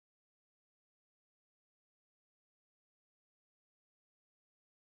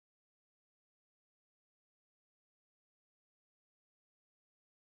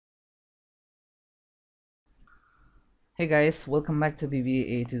Hey guys, welcome back to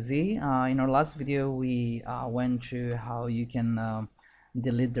VBA to Z. In our last video, we went through how you can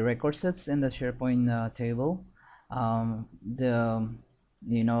delete the record sets in the SharePoint table.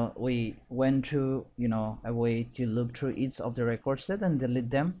 We went through a way to look through each of the record set and delete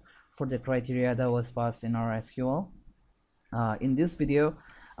them for the criteria that was passed in our SQL. In this video,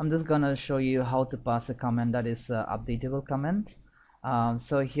 I'm just gonna show you how to pass a command that is updatable command.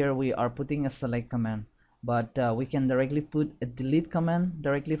 So here we are putting a select command, but we can directly put a delete command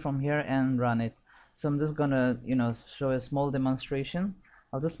directly from here and run it. So I'm just gonna show a small demonstration.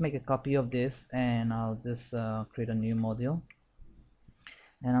 I'll just make a copy of this and I'll just create a new module,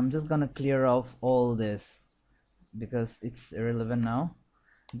 and I'm just gonna clear off all this because it's irrelevant now,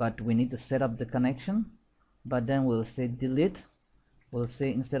 but we need to set up the connection. But then we'll say delete, we'll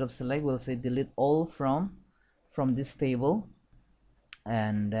say instead of select, we'll say delete all from this table,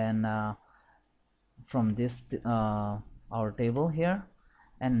 and then from this our table here,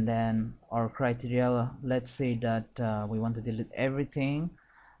 and then our criteria, let's say that we want to delete everything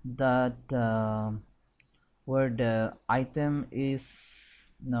that where the item is.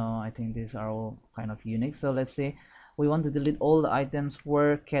 No, I think these are all kind of unique, so let's say we want to delete all the items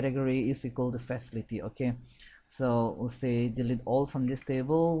where category is equal to facility. Okay, so we'll say delete all from this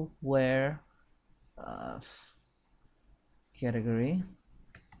table where category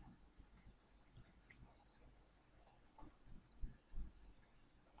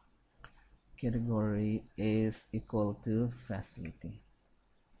is equal to facility.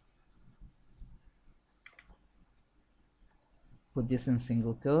 Put this in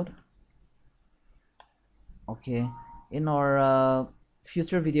single code. Okay, in our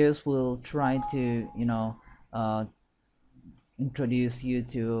future videos we'll try to introduce you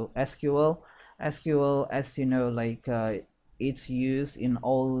to SQL. SQL, as you know, like it's used in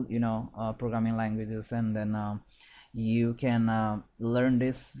all programming languages, and then you can learn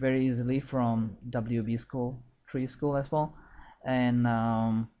this very easily from WB school, Tree School as well, and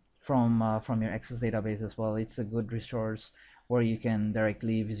from your Access database as well. It's a good resource where you can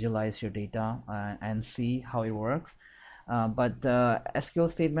directly visualize your data and see how it works. But SQL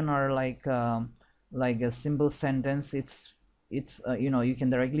statement are like a simple sentence. It's you can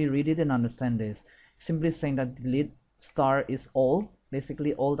directly read it and understand this. Simply saying that delete star is all,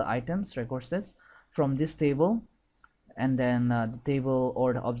 basically all the items, record sets from this table, and then the table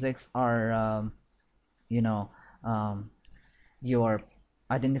or the objects are you are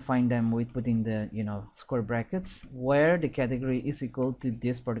identifying them with putting the square brackets where the category is equal to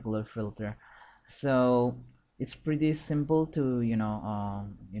this particular filter. So it's pretty simple to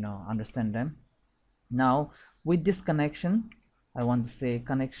understand them. Now with this connection, I want to say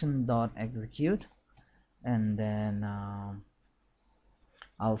connection dot execute, and then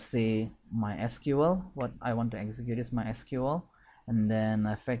I'll say my SQL. What I want to execute is my SQL, and then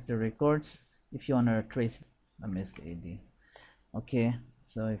affect the records. If you want to trace, I missed AD. Okay,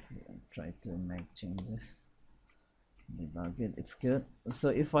 so if you try to make changes, debug it, it's good. So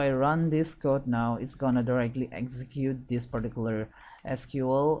if I run this code now, it's gonna directly execute this particular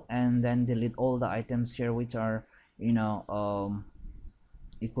SQL and then delete all the items here which are equal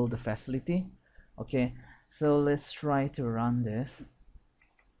to facility. Okay, so let's try to run this.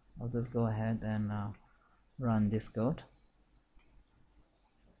 I'll just go ahead and run this code.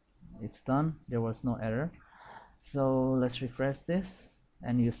 It's done. There was no error. So let's refresh this,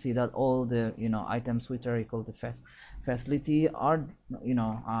 and you see that all the items which are equal to facility are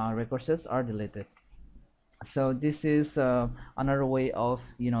record sets are deleted. So this is another way of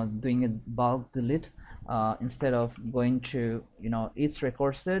doing a bulk delete instead of going to each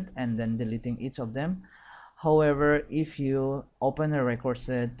record set and then deleting each of them. However, if you open a record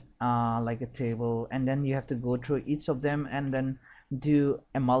set like a table, and then you have to go through each of them and then do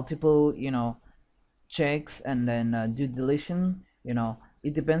a multiple checks and then do deletion,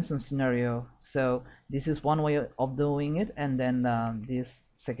 it depends on scenario. So this is one way of doing it, and then this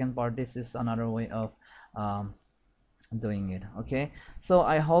second part, this is another way of doing it. Okay, so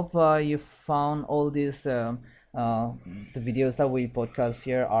I hope you found all these the videos that we podcast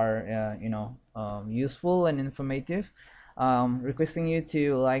here are useful and informative. Requesting you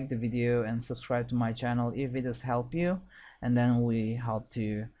to like the video and subscribe to my channel if it has helped you, and then we hope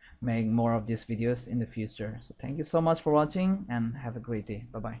to make more of these videos in the future. So thank you so much for watching, and have a great day.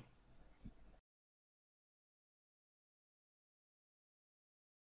 Bye bye.